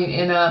 I mean,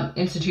 in an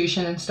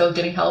institution and still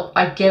getting help.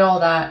 I get all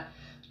that.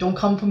 Don't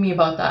come for me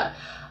about that.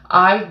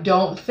 I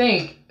don't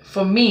think,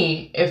 for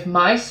me, if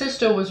my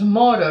sister was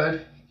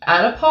murdered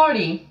at a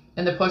party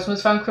and the person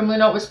was found criminally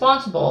not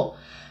responsible,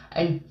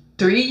 and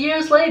 3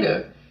 years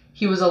later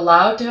he was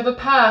allowed to have a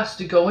pass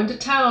to go into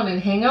town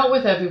and hang out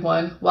with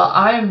everyone, while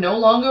I am no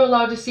longer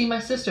allowed to see my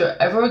sister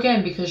ever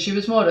again because she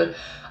was murdered,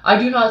 I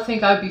do not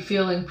think I'd be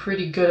feeling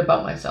pretty good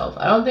about myself.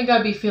 I don't think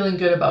I'd be feeling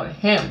good about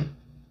him.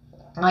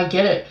 I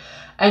get it.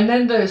 And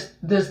then there's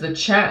the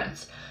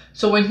chance.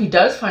 So when he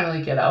does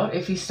finally get out,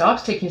 if he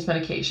stops taking his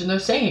medication, they're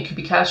saying it could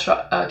be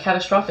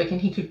catastrophic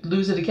and he could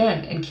lose it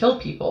again and kill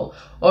people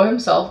or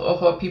himself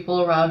or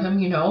people around him,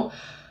 you know.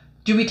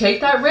 Do we take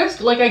that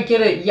risk? Like, I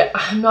get it. Yeah,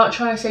 I'm not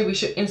trying to say we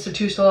should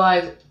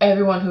institutionalize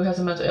everyone who has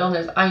a mental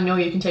illness. I know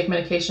you can take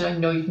medication. I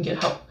know you can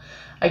get help.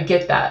 I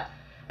get that.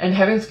 And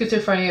having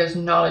schizophrenia is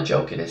not a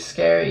joke. It is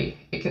scary.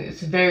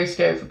 It's very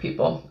scary for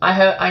people.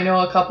 I know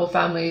a couple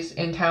families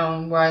in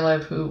town where I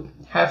live who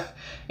have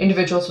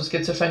individuals with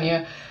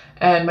schizophrenia,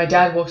 and my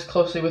dad works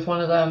closely with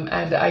one of them,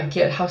 and I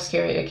get how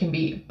scary it can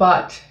be.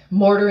 But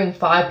murdering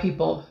 5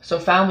 people, so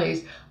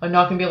families are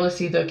not going to be able to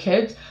see their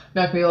kids,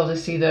 not going to be able to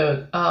see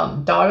their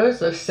daughters,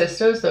 their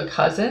sisters, their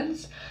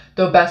cousins,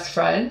 their best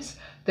friends.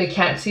 They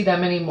can't see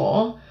them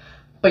anymore,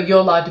 but you're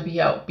allowed to be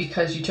out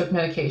because you took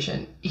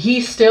medication. He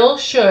still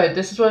should,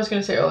 this is what I was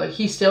going to say earlier,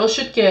 he still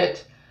should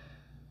get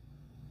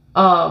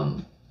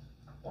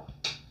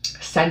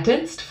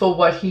sentenced for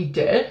what he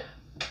did,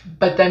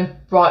 but then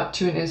brought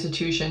to an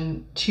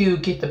institution to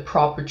get the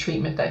proper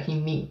treatment that he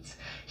needs.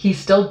 He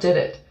still did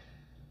it,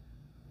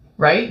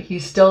 right? He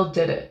still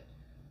did it.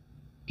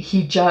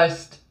 He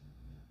just,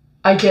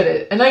 I get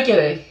it, and I get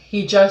it.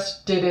 He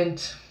just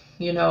didn't,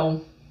 you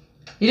know,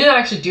 he didn't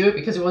actually do it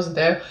because he wasn't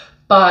there,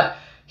 but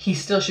he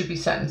still should be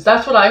sentenced.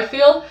 That's what I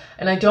feel,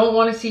 and I don't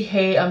want to see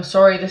hate. I'm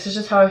sorry, this is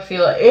just how I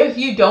feel. If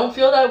you don't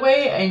feel that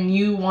way and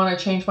you want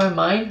to change my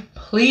mind,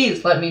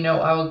 please let me know.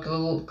 I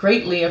will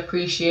greatly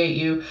appreciate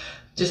you.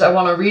 Just, I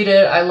want to read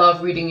it. I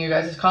love reading your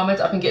guys'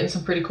 comments. I've been getting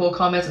some pretty cool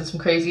comments and some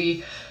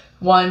crazy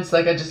ones.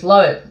 Like, I just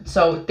love it.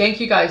 So thank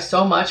you guys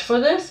so much for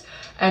this.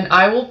 And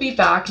I will be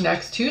back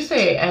next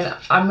Tuesday. And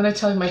I'm going to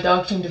tell you my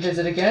dog came to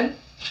visit again.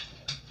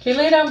 Okay,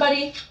 lay down,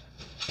 buddy.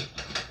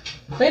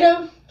 Lay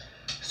down.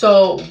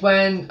 So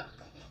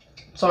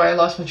sorry, I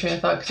lost my train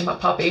of thought because I'm a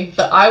puppy.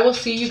 But I will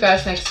see you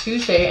guys next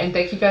Tuesday. And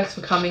thank you guys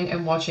for coming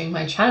and watching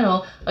my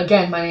channel.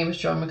 Again, my name is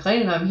Joan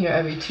Maclean, and I'm here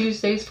every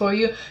Tuesdays for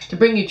you to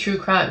bring you true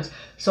crimes.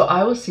 So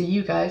I will see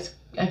you guys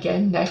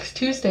again next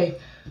Tuesday.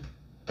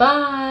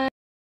 Bye.